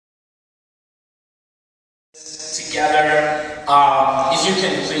together. If you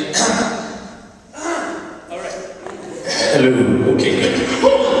can please... Alright. Hello. Okay, good.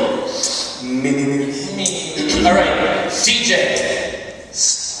 Alright, DJ.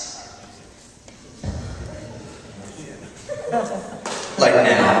 Like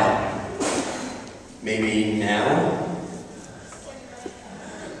now. Maybe now?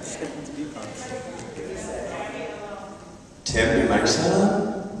 Tim, your mic's not on?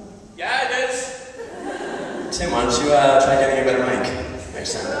 Yeah, it is. Tim, why don't you try getting a better mic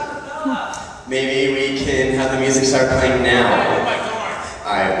next time? Maybe we can have the music start playing now.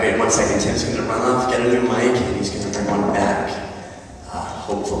 Alright, wait 1 second. Tim's gonna run off, get a new mic, and he's gonna bring one back.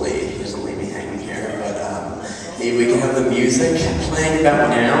 Hopefully, he doesn't leave me hanging here, but maybe we can have the music playing about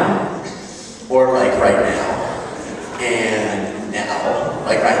now, or like right now, and now,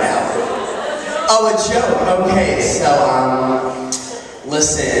 like right now. Oh, a joke. Okay, so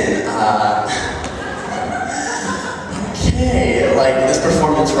listen, okay, like this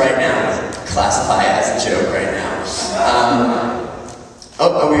performance right now, classify as a joke right now.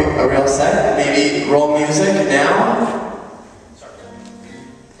 Oh, are we all set? Maybe roll music now?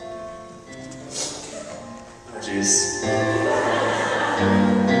 Oh, jeez.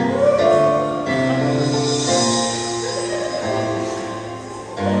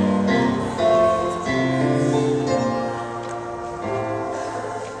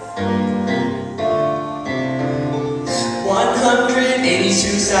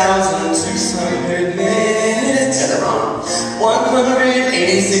 182,600 minutes. Got it wrong.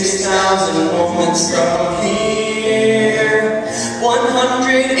 186,000 moments from here.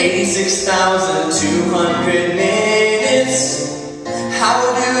 186,200 minutes.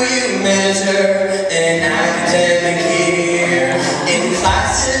 How do you measure an academic year? In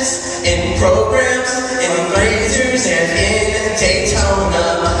classes, in programs, in lasers, and in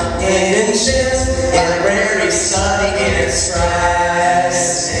Daytona, in shifts, in library study, in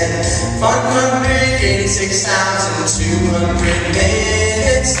stress. And 186,200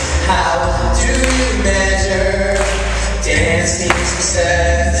 minutes. How do you measure dance team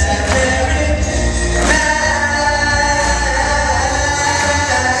success at Merrimack?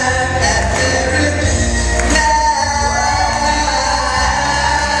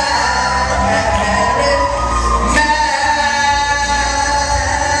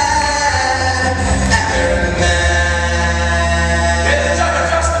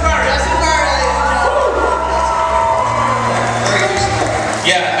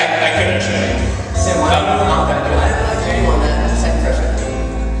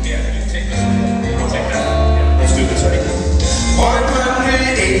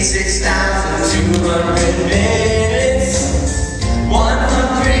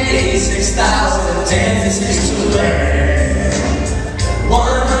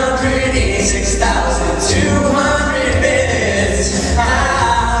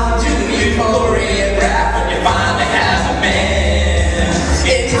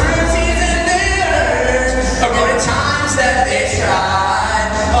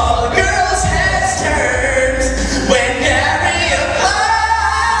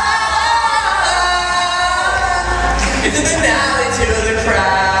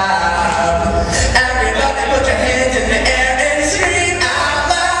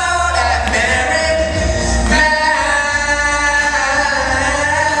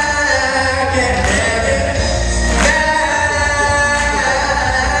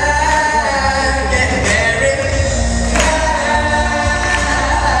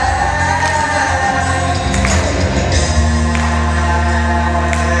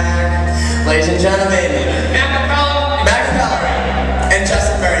 Ladies and gentlemen, Merrimack and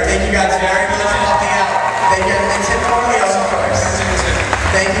Justin Berry, thank you guys very much for helping out. Thank you, and Tim Cornelio, of course.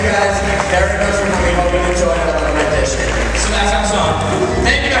 Thank you guys very much for coming. Hope you enjoyed another rendition. So that's our song.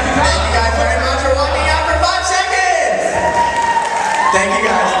 Thank you guys very much for walking out for 5 seconds. Thank you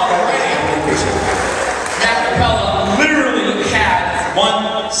guys. Acapella literally had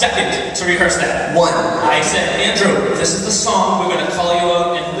 1 second to rehearse that. I said, Andrew, this is the song. We're going to call you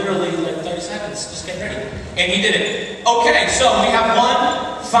out in literally like 30 seconds. Just get ready. And he did it. Okay, so we have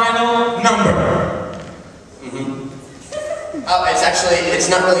one final number. It's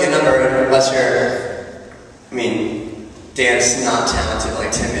not really a number unless you're, dance not talented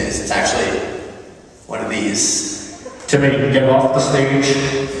like Tim is. It's actually one of these. Timmy, get off the stage.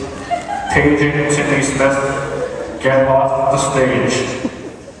 Paging Timmy Smith, get off the stage.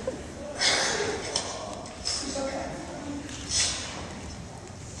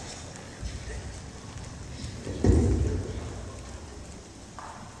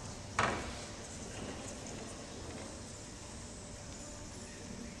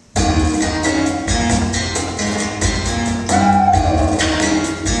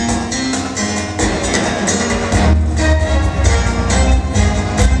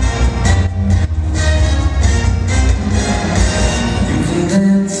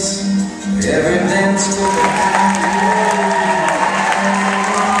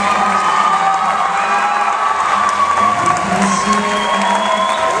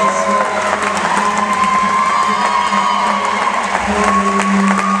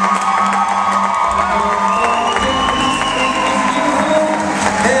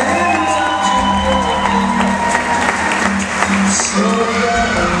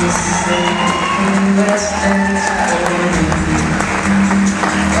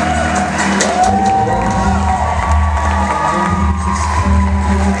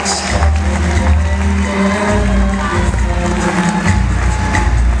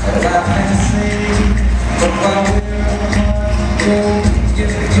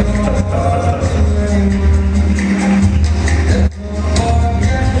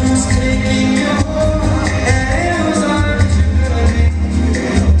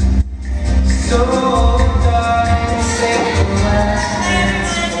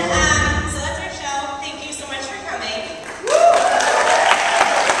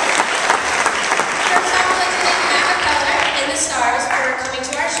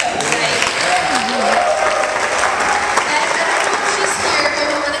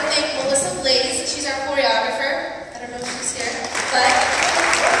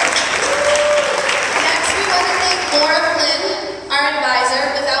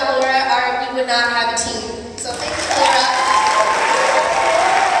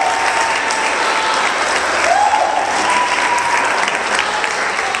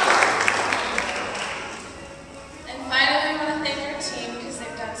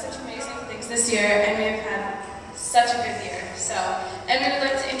 This year, and we have had such a good year. And we would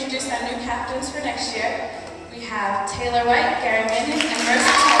like to introduce our new captains for next year. We have Taylor White, Gary Manning, and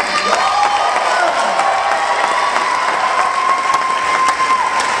Mercy Torrey.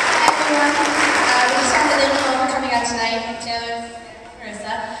 Everyone, we just want to thank you all for coming out tonight. Taylor,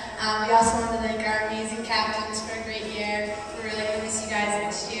 Marissa. We also want to thank our amazing captains for a great year. We're really going to miss you guys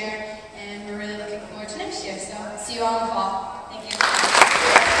next year, and we're really looking forward to next year. So, see you all in the fall.